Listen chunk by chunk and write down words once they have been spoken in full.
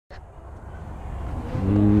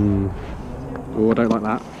Oh, I don't like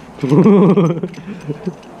that.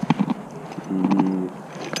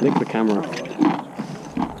 Lick the camera.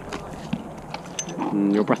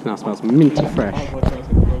 Your breath now smells minty fresh.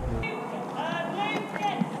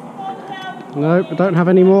 Nope, I don't have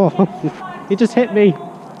any more. He just hit me.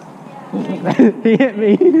 He hit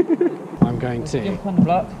me. I'm going to jump on the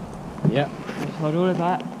block. Yep. Just hold all of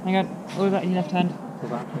that. Hang on, all of that in your left hand.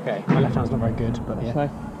 Okay, my left hand's not very good, but yeah. So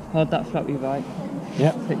hold that flat with your right.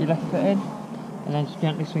 Yep. Put your left foot in, and then just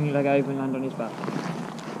gently swing your leg over and land on his back.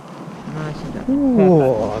 Nice and down.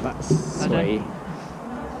 Oh, that's sweet.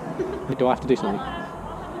 Do I have to do something?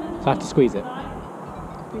 So I have to squeeze it?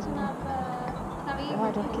 Squeeze it now.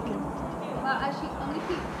 Harder, kick him.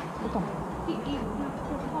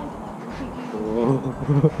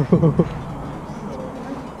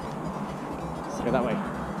 Go that way.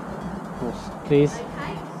 Horse, please.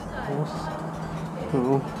 Horse.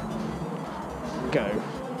 Oh. Go.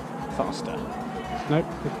 Faster. Nope.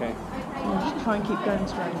 Okay. Just try and keep going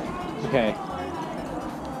straight. Okay.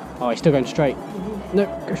 Oh, he's still going straight. No,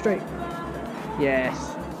 go straight.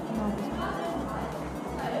 Yes.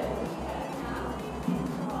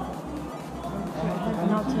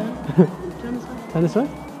 Now turn. Turn this way. Turn this way.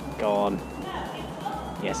 Go on.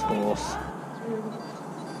 Yes, horse.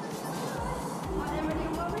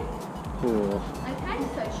 Oh. Okay,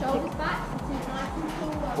 so shoulders back, sitting nice and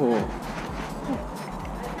forward. Oh.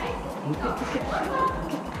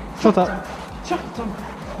 Shut up. Shut up.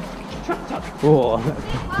 Shut up. Oh.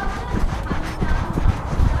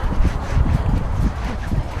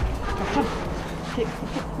 Kick.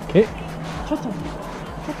 Kick. Shut up.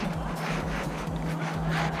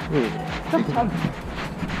 Ooh. Shut up.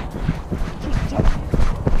 Shut up.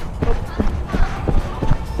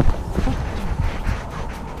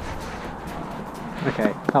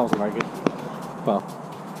 Okay, that wasn't very good. Well.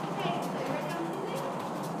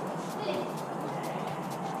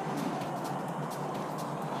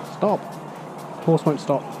 Stop. Horse won't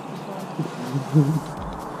stop.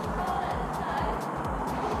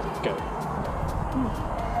 Go.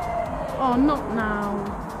 Oh, not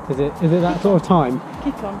now. Is it that sort of time?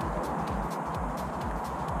 Kick on.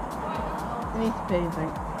 I need to pee, I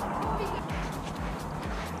think.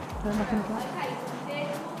 Turn back in the back.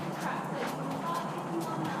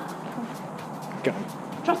 Go.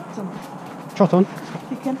 Trot on. Trot on.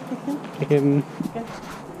 Kick him, kick him. Kick him. Go.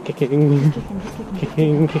 Kicking. Kick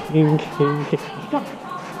him, just kick him. Kicking. Kick on.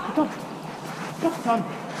 Kick on. Trot on.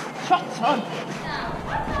 Trot on.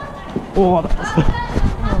 Oh, that's...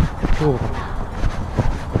 Oh.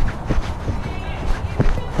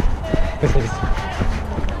 This is...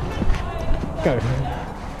 Go.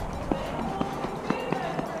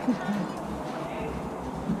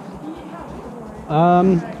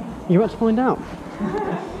 You're about to find out.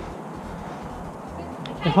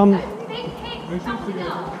 If I'm...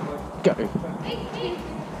 Go.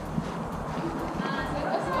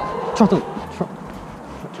 Trot on. Trot.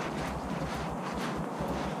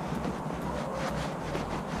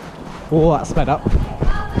 Oh, that sped up.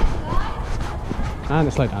 And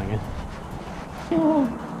it slowed down again.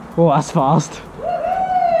 Oh, that's fast.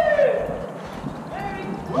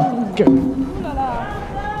 Go.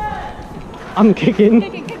 I'm kicking.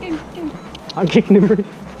 I'm kicking him pretty.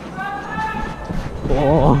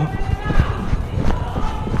 Oh.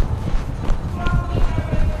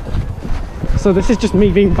 So this is just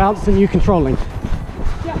me being bounced and you controlling?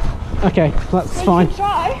 Yeah. Okay, that's fine.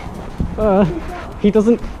 Try. He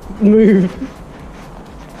doesn't move.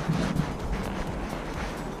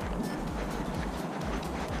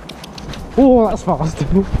 Oh, that's fast.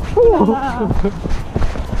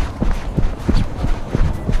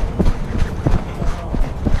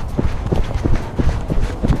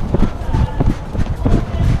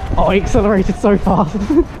 Oh, he accelerated so fast.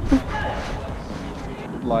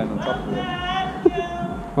 Lying on top of it.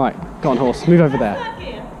 Right, go on horse, move over there.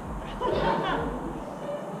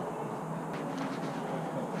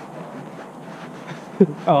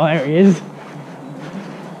 Oh, there he is.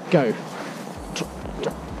 Go.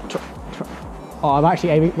 Oh, I'm actually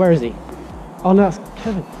aiming. Where is he? Oh no, that's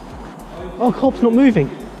Kevin. Oh, Cobb's not moving.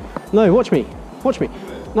 No, watch me. Watch me.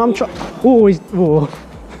 No, I'm trying. Oh, he's. Oh.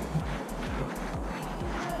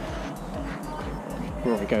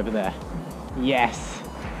 Right, go over there. Yes.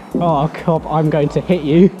 Oh, Cobb, I'm going to hit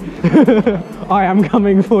you. I am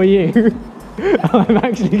coming for you. I'm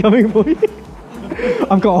actually coming for you.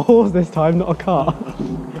 I've got a horse this time, not a car.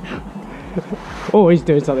 Oh, he's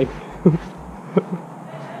doing something.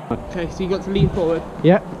 Okay, so you got to lean forward.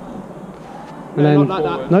 Yep. And No, then, not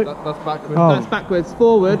like that. Nope. That's backwards. Oh. That's backwards.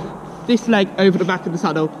 Forward. This leg over the back of the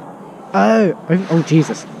saddle. Oh, oh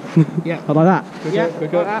Jesus. Yeah. Not like that. Yeah,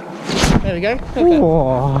 like that. There we go.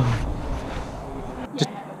 Whoa.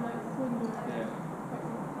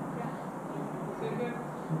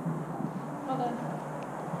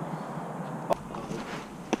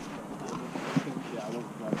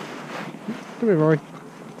 Come here, Rory.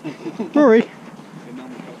 Rory.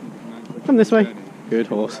 Come this way. Good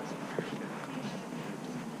horse.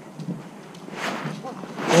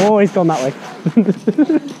 Oh, he's gone that way.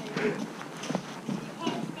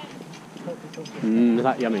 Is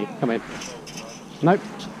that yummy? Come in. Nope.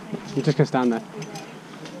 You're just going to stand there.